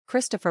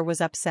Christopher was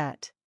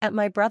upset. At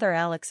my brother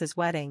Alex's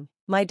wedding,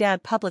 my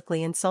dad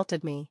publicly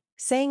insulted me,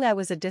 saying I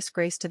was a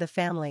disgrace to the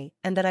family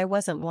and that I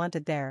wasn't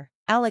wanted there.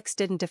 Alex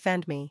didn't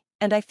defend me,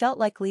 and I felt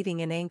like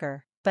leaving in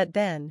anger. But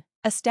then,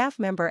 a staff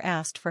member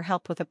asked for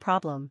help with a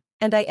problem,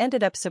 and I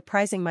ended up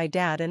surprising my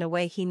dad in a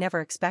way he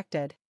never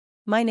expected.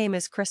 My name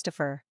is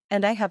Christopher,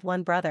 and I have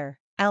one brother,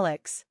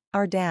 Alex.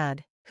 Our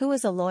dad, who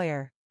is a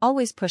lawyer,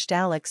 always pushed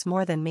Alex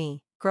more than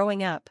me.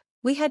 Growing up,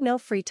 we had no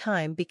free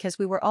time because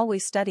we were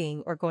always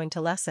studying or going to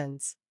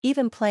lessons.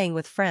 Even playing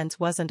with friends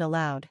wasn't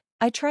allowed.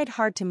 I tried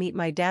hard to meet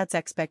my dad's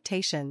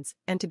expectations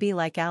and to be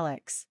like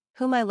Alex,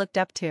 whom I looked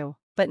up to,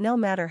 but no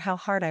matter how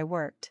hard I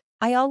worked,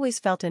 I always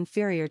felt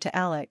inferior to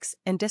Alex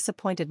and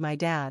disappointed my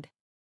dad.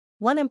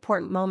 One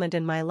important moment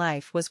in my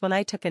life was when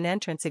I took an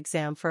entrance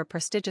exam for a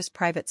prestigious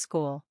private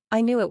school.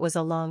 I knew it was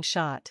a long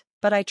shot,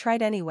 but I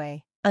tried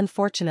anyway.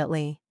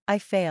 Unfortunately, I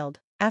failed.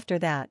 After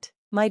that,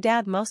 my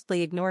dad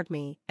mostly ignored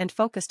me and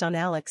focused on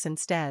Alex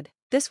instead.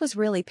 This was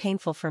really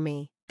painful for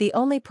me. The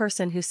only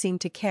person who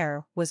seemed to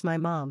care was my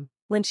mom.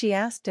 When she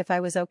asked if I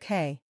was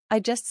okay,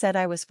 I just said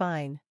I was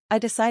fine. I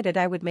decided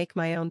I would make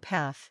my own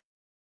path.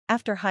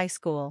 After high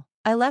school,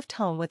 I left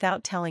home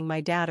without telling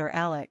my dad or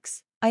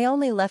Alex. I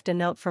only left a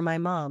note for my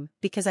mom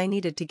because I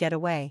needed to get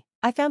away.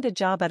 I found a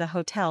job at a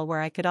hotel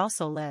where I could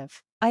also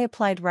live. I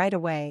applied right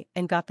away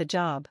and got the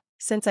job.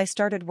 Since I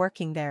started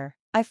working there,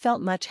 I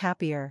felt much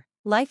happier.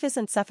 Life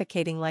isn't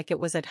suffocating like it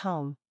was at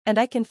home, and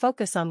I can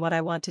focus on what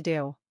I want to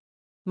do.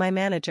 My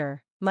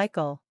manager,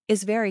 Michael,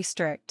 is very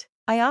strict.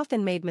 I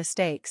often made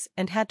mistakes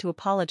and had to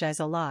apologize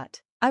a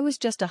lot. I was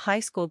just a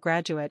high school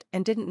graduate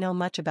and didn't know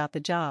much about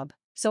the job,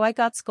 so I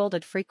got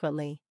scolded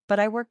frequently, but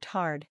I worked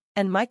hard,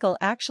 and Michael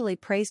actually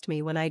praised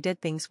me when I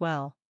did things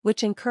well,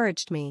 which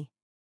encouraged me.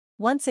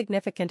 One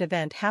significant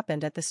event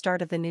happened at the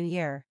start of the new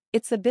year.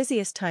 It's the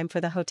busiest time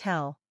for the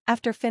hotel.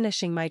 After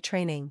finishing my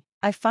training,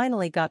 I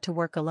finally got to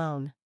work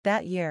alone.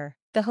 That year,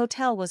 the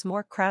hotel was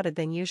more crowded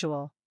than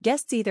usual.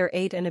 Guests either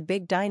ate in a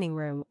big dining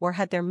room or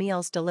had their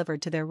meals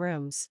delivered to their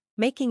rooms,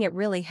 making it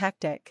really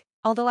hectic.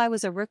 Although I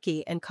was a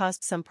rookie and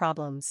caused some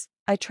problems,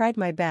 I tried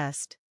my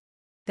best.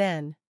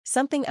 Then,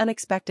 something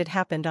unexpected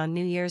happened on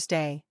New Year's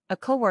Day. A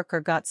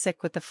coworker got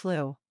sick with the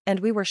flu,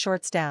 and we were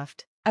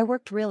short-staffed. I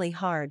worked really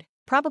hard,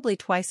 probably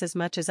twice as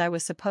much as I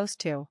was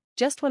supposed to.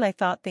 Just when I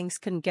thought things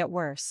couldn't get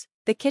worse,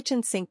 the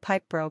kitchen sink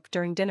pipe broke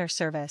during dinner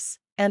service,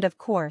 and of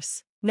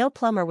course, no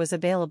plumber was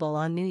available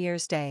on New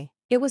Year's Day.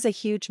 It was a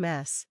huge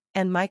mess,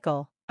 and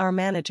Michael, our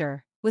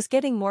manager, was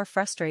getting more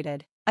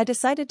frustrated. I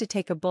decided to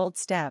take a bold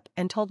step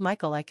and told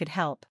Michael I could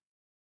help.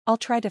 "I'll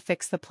try to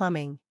fix the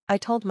plumbing," I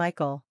told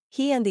Michael.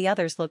 He and the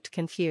others looked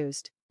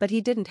confused, but he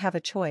didn't have a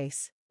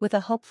choice. With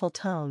a hopeful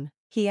tone,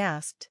 he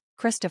asked,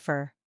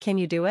 "Christopher, can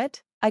you do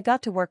it?" I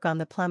got to work on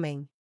the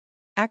plumbing.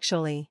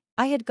 Actually,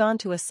 I had gone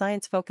to a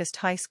science-focused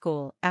high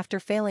school after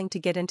failing to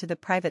get into the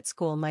private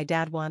school my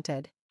dad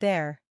wanted.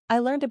 There, I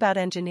learned about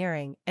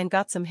engineering and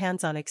got some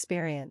hands-on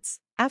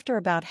experience. After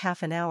about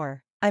half an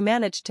hour, I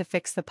managed to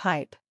fix the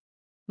pipe.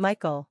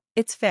 "Michael,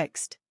 it's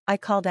fixed," I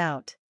called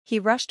out. He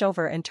rushed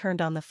over and turned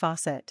on the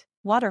faucet.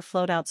 Water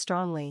flowed out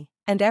strongly,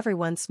 and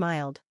everyone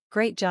smiled.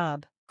 "Great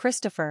job,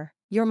 Christopher,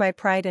 you're my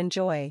pride and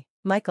joy,"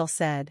 Michael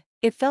said.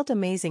 It felt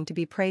amazing to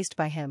be praised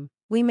by him.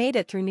 We made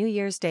it through New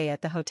Year's Day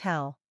at the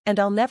hotel, and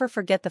I'll never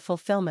forget the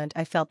fulfillment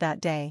I felt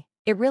that day.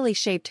 It really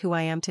shaped who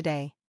I am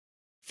today.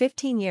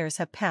 15 years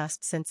have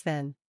passed since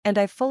then, and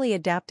I've fully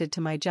adapted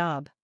to my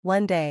job.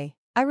 One day,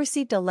 I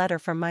received a letter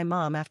from my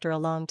mom after a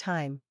long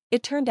time.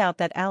 It turned out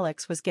that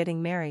Alex was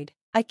getting married.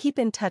 I keep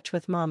in touch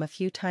with mom a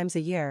few times a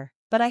year,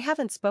 but I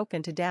haven't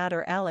spoken to dad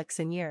or Alex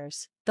in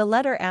years. The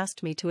letter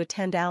asked me to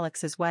attend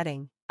Alex's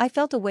wedding. I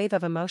felt a wave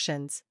of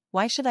emotions.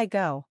 Why should I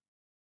go?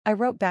 I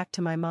wrote back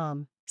to my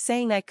mom,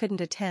 saying I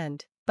couldn't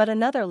attend, but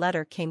another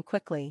letter came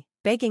quickly,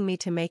 begging me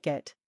to make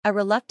it. I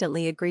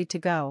reluctantly agreed to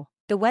go.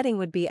 The wedding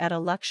would be at a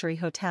luxury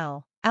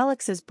hotel.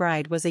 Alex's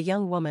bride was a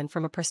young woman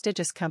from a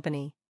prestigious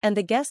company, and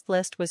the guest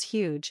list was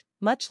huge,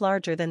 much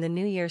larger than the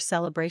New Year's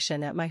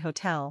celebration at my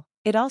hotel.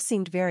 It all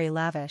seemed very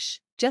lavish,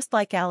 just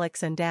like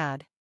Alex and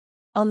Dad.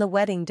 On the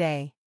wedding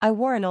day, I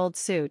wore an old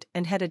suit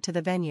and headed to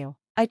the venue.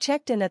 I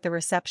checked in at the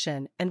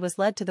reception and was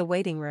led to the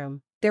waiting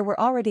room. There were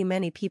already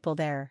many people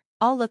there,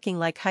 all looking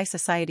like high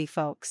society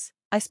folks.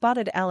 I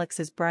spotted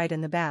Alex's bride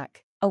in the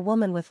back, a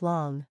woman with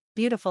long,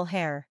 beautiful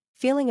hair.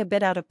 Feeling a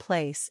bit out of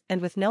place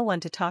and with no one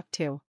to talk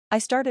to, I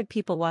started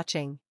people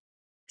watching.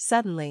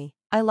 Suddenly,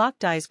 I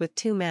locked eyes with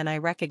two men I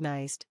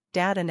recognized,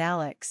 Dad and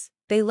Alex.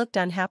 They looked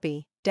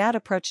unhappy. Dad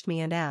approached me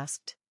and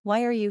asked,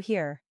 "Why are you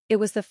here?" It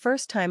was the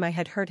first time I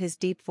had heard his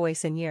deep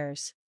voice in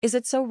years. "Is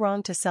it so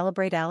wrong to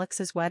celebrate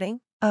Alex's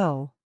wedding?"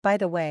 "Oh, by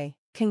the way,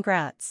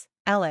 congrats,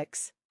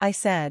 Alex," I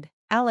said.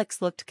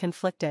 Alex looked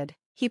conflicted.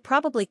 He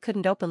probably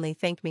couldn't openly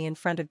thank me in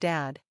front of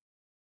Dad.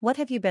 "What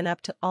have you been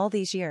up to all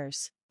these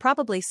years?"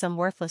 "Probably some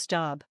worthless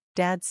job,"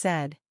 Dad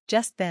said.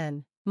 Just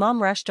then,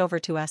 Mom rushed over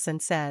to us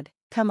and said,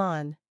 "Come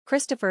on,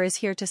 Christopher is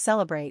here to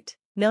celebrate."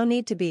 "No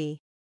need to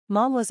be."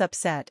 Mom was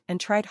upset and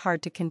tried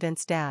hard to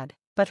convince Dad,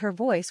 but her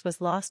voice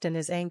was lost in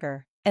his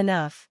anger.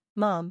 "Enough,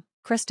 Mom,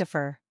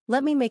 Christopher,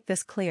 let me make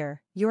this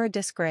clear, you're a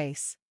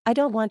disgrace. I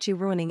don't want you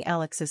ruining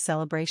Alex's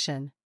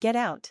celebration. Get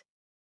out.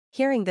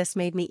 Hearing this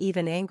made me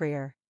even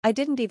angrier. I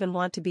didn't even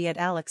want to be at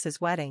Alex's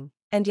wedding,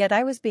 and yet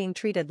I was being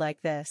treated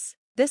like this.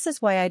 This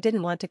is why I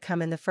didn't want to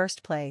come in the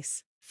first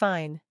place.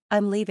 Fine,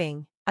 I'm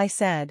leaving, I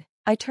said.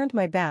 I turned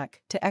my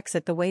back to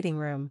exit the waiting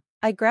room.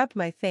 I grabbed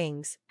my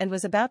things and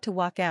was about to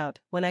walk out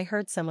when I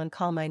heard someone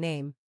call my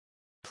name.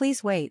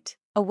 Please wait.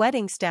 A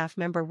wedding staff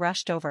member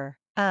rushed over.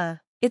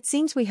 It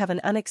seems we have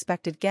an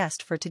unexpected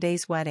guest for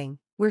today's wedding.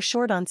 We're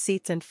short on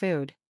seats and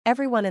food.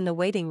 Everyone in the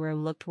waiting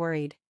room looked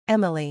worried.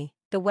 Emily,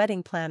 the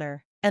wedding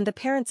planner, and the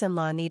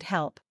parents-in-law need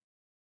help.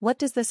 What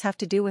does this have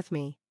to do with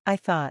me? I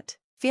thought,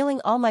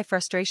 feeling all my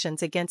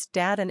frustrations against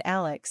Dad and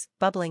Alex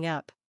bubbling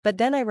up. But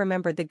then I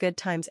remembered the good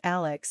times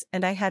Alex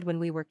and I had when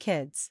we were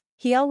kids.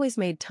 He always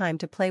made time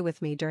to play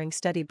with me during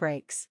study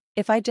breaks.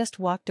 If I just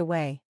walked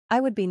away, I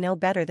would be no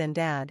better than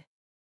Dad.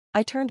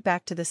 I turned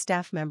back to the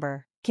staff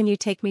member. Can you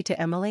take me to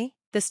Emily?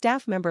 The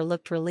staff member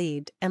looked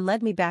relieved and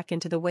led me back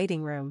into the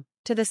waiting room,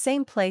 to the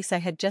same place I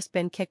had just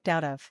been kicked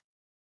out of.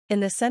 In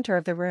the center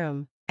of the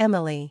room,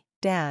 Emily,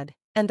 Dad,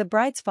 and the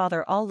bride's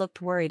father all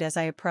looked worried as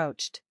I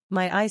approached.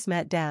 My eyes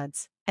met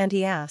Dad's, and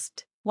he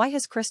asked, "Why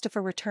has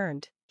Christopher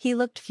returned?" He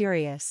looked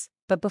furious,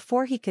 but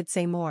before he could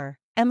say more,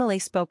 Emily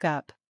spoke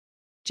up.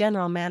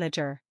 "General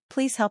Manager,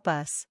 please help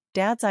us."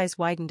 Dad's eyes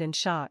widened in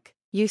shock.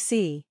 "You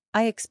see,"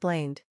 I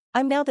explained,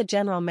 "I'm now the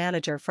general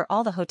manager for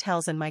all the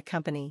hotels in my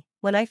company.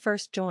 When I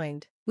first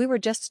joined, we were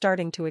just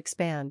starting to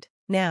expand.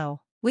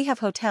 Now, we have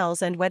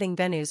hotels and wedding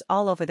venues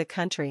all over the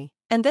country,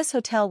 and this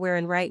hotel we're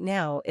in right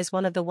now is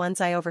one of the ones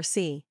I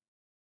oversee."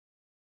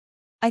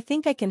 "I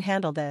think I can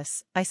handle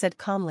this," I said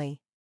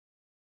calmly.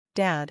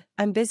 "Dad,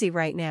 I'm busy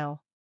right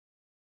now.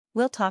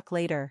 We'll talk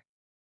later."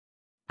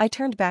 I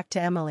turned back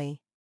to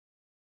Emily.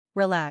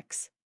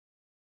 "Relax.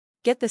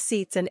 Get the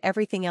seats and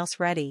everything else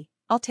ready,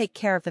 I'll take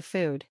care of the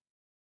food."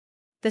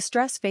 The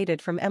stress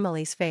faded from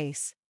Emily's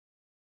face.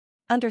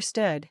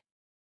 "Understood.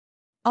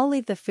 I'll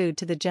leave the food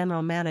to the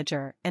general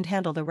manager and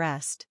handle the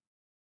rest."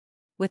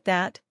 With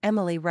that,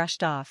 Emily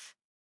rushed off.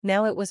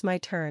 Now it was my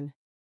turn.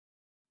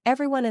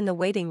 Everyone in the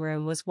waiting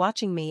room was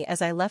watching me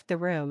as I left the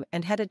room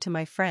and headed to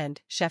my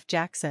friend, Chef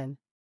Jackson.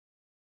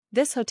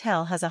 This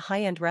hotel has a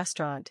high-end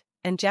restaurant,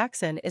 and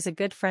Jackson is a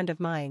good friend of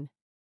mine.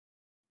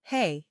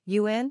 "Hey,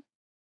 you in?"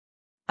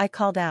 I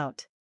called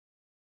out.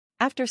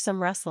 After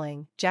some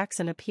wrestling,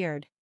 Jackson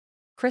appeared.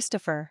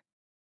 "Christopher.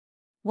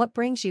 What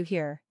brings you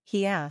here?"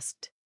 he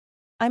asked.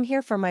 "I'm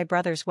here for my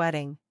brother's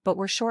wedding, but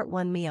we're short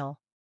one meal.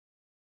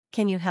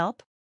 Can you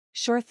help?"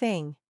 "Sure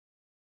thing.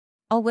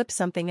 I'll whip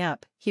something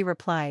up," he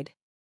replied.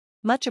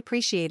 "Much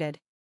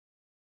appreciated."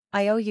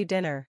 "I owe you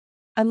dinner.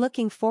 I'm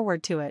looking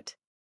forward to it,"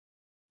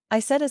 I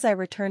said as I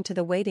returned to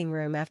the waiting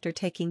room after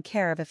taking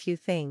care of a few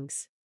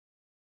things.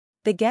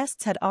 The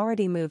guests had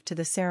already moved to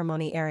the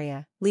ceremony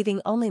area,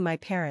 leaving only my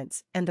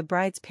parents and the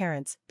bride's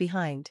parents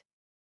behind.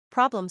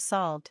 Problem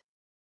solved.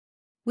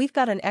 "We've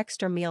got an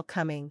extra meal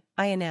coming,"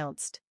 I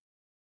announced.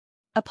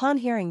 Upon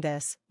hearing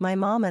this, my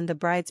mom and the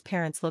bride's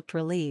parents looked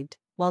relieved,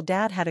 while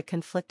Dad had a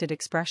conflicted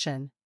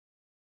expression.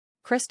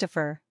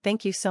 "Christopher,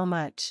 thank you so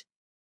much.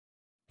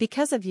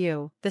 Because of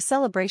you, the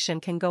celebration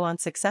can go on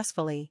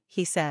successfully,"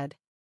 he said.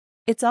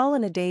 "It's all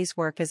in a day's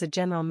work as a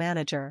general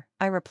manager,"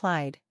 I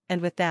replied, and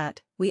with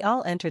that, we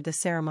all entered the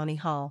ceremony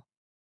hall.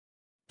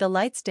 The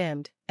lights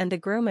dimmed, and the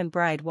groom and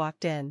bride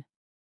walked in.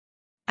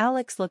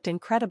 Alex looked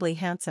incredibly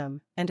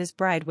handsome, and his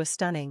bride was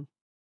stunning.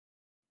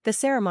 The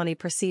ceremony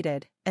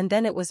proceeded, and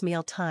then it was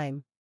meal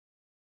time.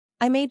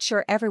 I made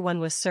sure everyone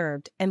was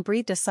served and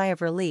breathed a sigh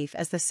of relief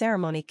as the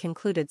ceremony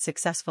concluded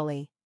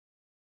successfully.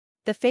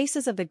 The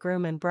faces of the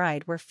groom and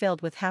bride were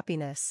filled with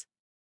happiness.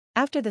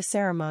 After the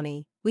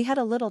ceremony, we had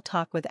a little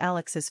talk with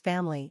Alex's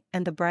family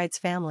and the bride's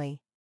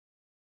family.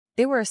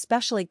 They were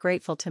especially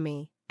grateful to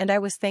me, and I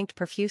was thanked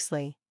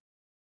profusely.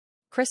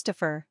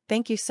 "Christopher,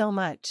 thank you so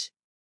much.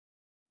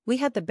 We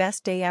had the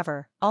best day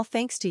ever, all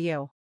thanks to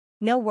you."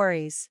 "No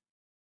worries.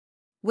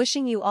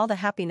 Wishing you all the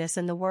happiness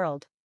in the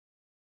world,"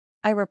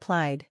 I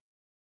replied.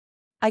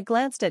 I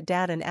glanced at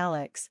Dad and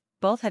Alex,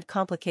 both had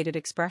complicated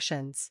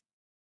expressions.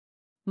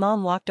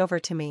 Mom walked over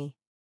to me.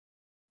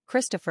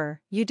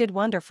 "Christopher, you did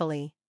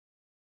wonderfully."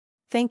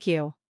 "Thank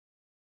you.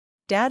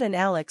 Dad and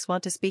Alex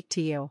want to speak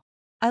to you."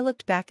 I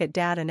looked back at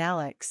Dad and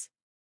Alex.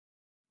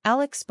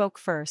 Alex spoke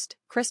first.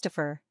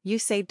 "Christopher, you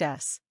saved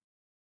us."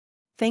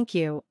 "Thank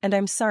you, and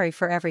I'm sorry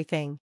for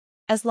everything."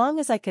 As long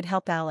as I could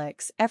help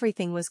Alex,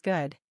 everything was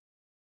good.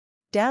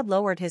 Dad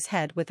lowered his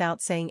head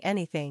without saying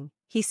anything,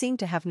 he seemed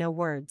to have no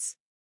words.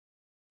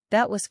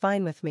 That was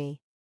fine with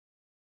me.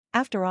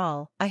 After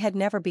all, I had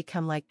never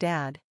become like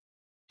Dad.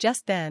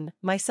 Just then,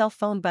 my cell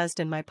phone buzzed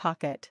in my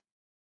pocket.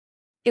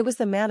 It was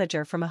the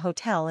manager from a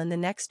hotel in the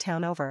next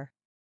town over.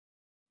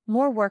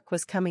 More work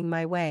was coming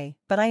my way,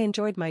 but I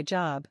enjoyed my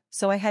job,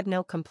 so I had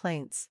no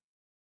complaints.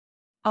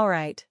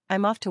 "Alright,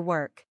 I'm off to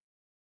work."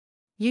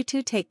 "You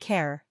two take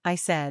care," I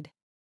said.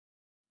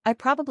 I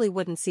probably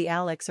wouldn't see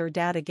Alex or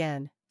Dad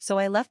again, so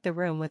I left the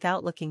room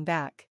without looking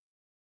back.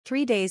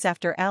 3 days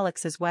after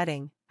Alex's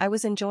wedding, I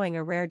was enjoying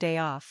a rare day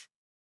off.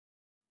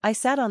 I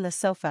sat on the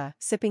sofa,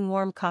 sipping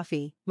warm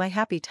coffee, my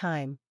happy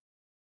time.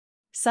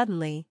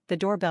 Suddenly, the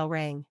doorbell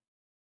rang.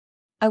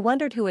 I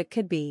wondered who it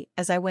could be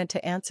as I went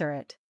to answer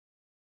it.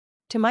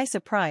 To my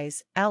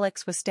surprise,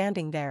 Alex was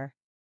standing there.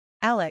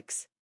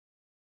 "Alex,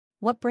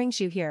 what brings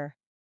you here?"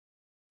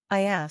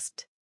 I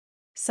asked.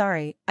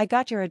 "Sorry, I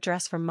got your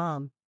address from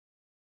Mom.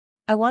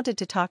 I wanted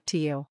to talk to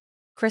you."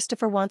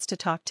 "Christopher wants to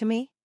talk to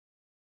me?"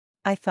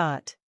 I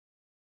thought.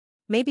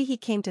 Maybe he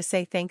came to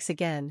say thanks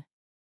again.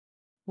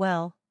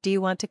 "Well, do you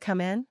want to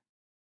come in?"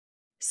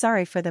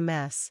 "Sorry for the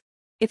mess.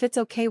 If it's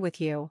okay with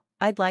you,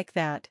 I'd like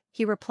that,"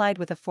 he replied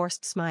with a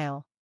forced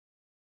smile.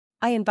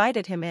 I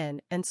invited him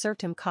in and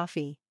served him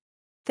coffee.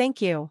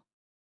 "Thank you.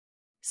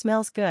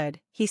 Smells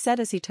good," he said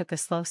as he took a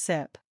slow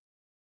sip.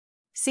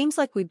 "Seems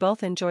like we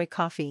both enjoy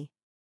coffee.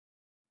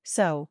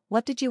 So,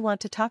 what did you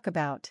want to talk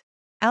about?"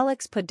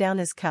 Alex put down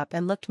his cup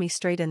and looked me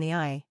straight in the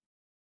eye.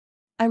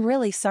 "I'm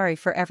really sorry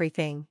for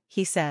everything,"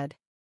 he said.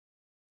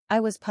 I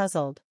was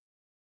puzzled.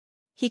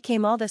 He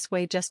came all this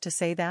way just to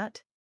say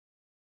that?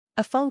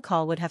 A phone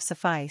call would have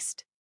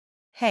sufficed.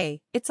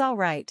 "Hey, it's all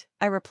right,"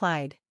 I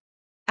replied.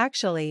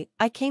 "Actually,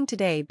 I came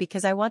today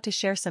because I want to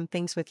share some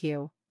things with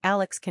you,"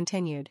 Alex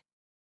continued.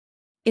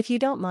 "If you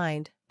don't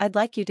mind, I'd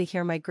like you to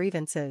hear my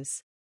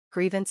grievances."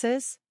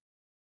 "Grievances?"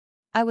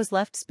 I was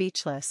left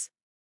speechless.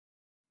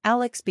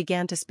 Alex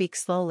began to speak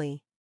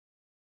slowly.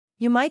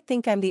 "You might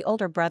think I'm the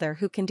older brother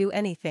who can do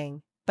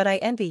anything, but I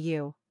envy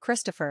you,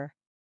 Christopher.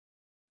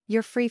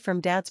 You're free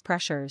from Dad's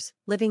pressures,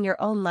 living your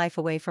own life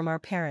away from our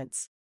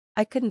parents."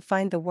 I couldn't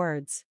find the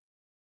words.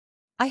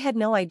 I had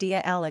no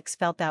idea Alex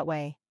felt that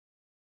way.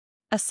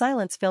 A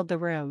silence filled the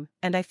room,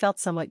 and I felt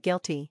somewhat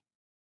guilty.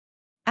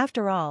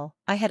 After all,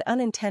 I had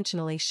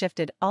unintentionally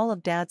shifted all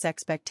of Dad's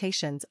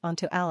expectations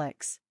onto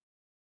Alex.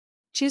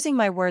 Choosing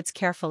my words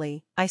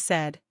carefully, I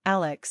said,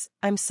 "Alex,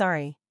 I'm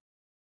sorry.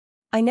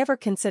 I never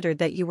considered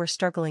that you were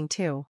struggling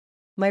too."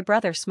 My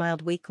brother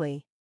smiled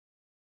weakly.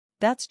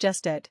 "That's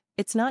just it,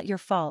 it's not your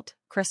fault,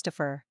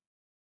 Christopher.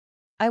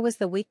 I was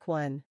the weak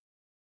one."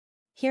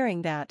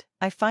 Hearing that,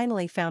 I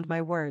finally found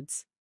my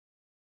words.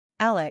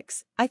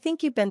 "Alex, I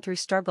think you've been through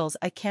struggles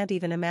I can't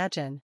even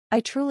imagine.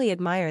 I truly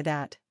admire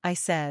that," I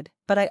said,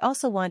 "but I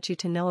also want you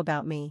to know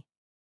about me."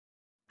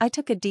 I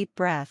took a deep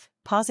breath,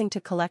 pausing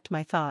to collect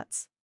my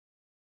thoughts.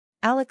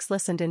 Alex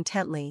listened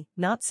intently,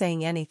 not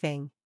saying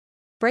anything.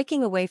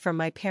 Breaking away from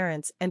my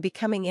parents and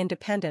becoming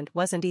independent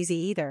wasn't easy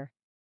either.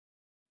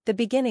 The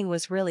beginning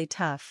was really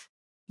tough.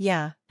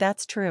 "Yeah,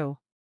 that's true.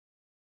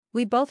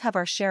 We both have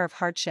our share of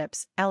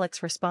hardships,"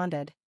 Alex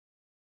responded.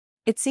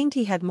 It seemed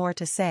he had more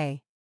to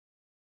say.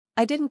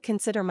 I didn't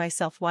consider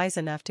myself wise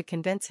enough to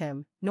convince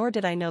him, nor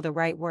did I know the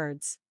right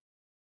words.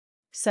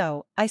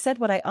 So, I said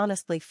what I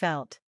honestly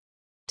felt.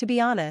 "To be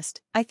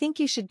honest, I think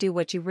you should do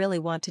what you really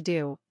want to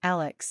do,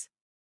 Alex.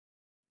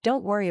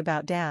 Don't worry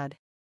about Dad."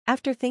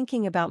 After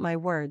thinking about my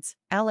words,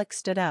 Alex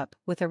stood up,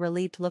 with a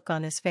relieved look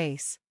on his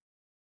face.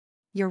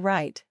 "You're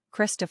right,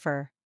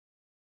 Christopher.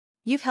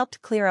 You've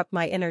helped clear up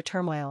my inner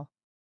turmoil."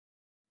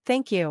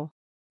 "Thank you."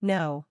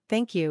 "No,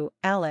 thank you,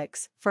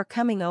 Alex, for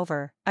coming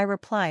over," I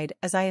replied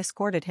as I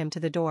escorted him to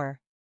the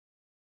door.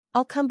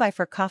 "I'll come by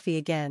for coffee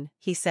again,"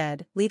 he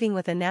said, leaving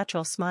with a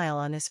natural smile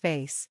on his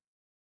face.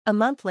 A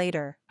month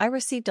later, I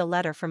received a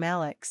letter from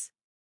Alex.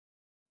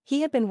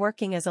 He had been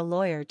working as a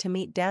lawyer to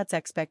meet Dad's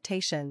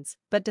expectations,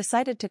 but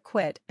decided to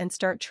quit and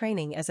start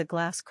training as a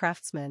glass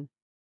craftsman.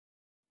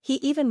 He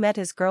even met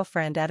his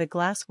girlfriend at a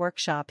glass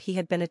workshop he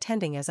had been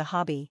attending as a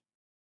hobby.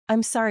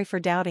 "I'm sorry for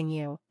doubting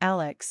you,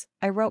 Alex,"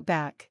 I wrote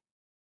back.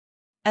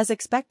 "As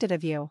expected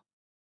of you."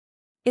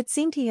 It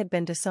seemed he had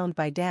been disowned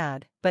by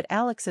Dad, but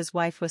Alex's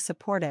wife was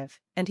supportive,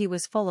 and he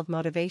was full of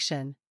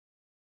motivation.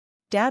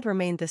 Dad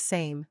remained the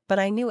same, but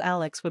I knew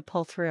Alex would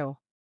pull through.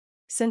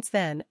 Since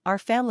then, our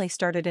family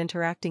started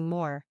interacting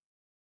more.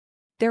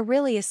 There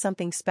really is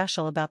something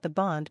special about the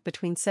bond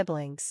between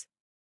siblings.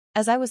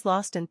 As I was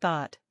lost in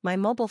thought, my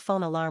mobile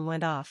phone alarm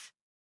went off.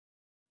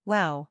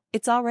 Wow,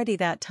 it's already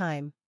that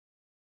time.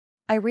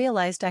 I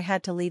realized I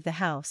had to leave the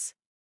house.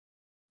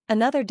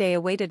 Another day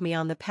awaited me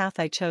on the path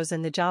I chose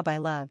in the job I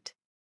loved.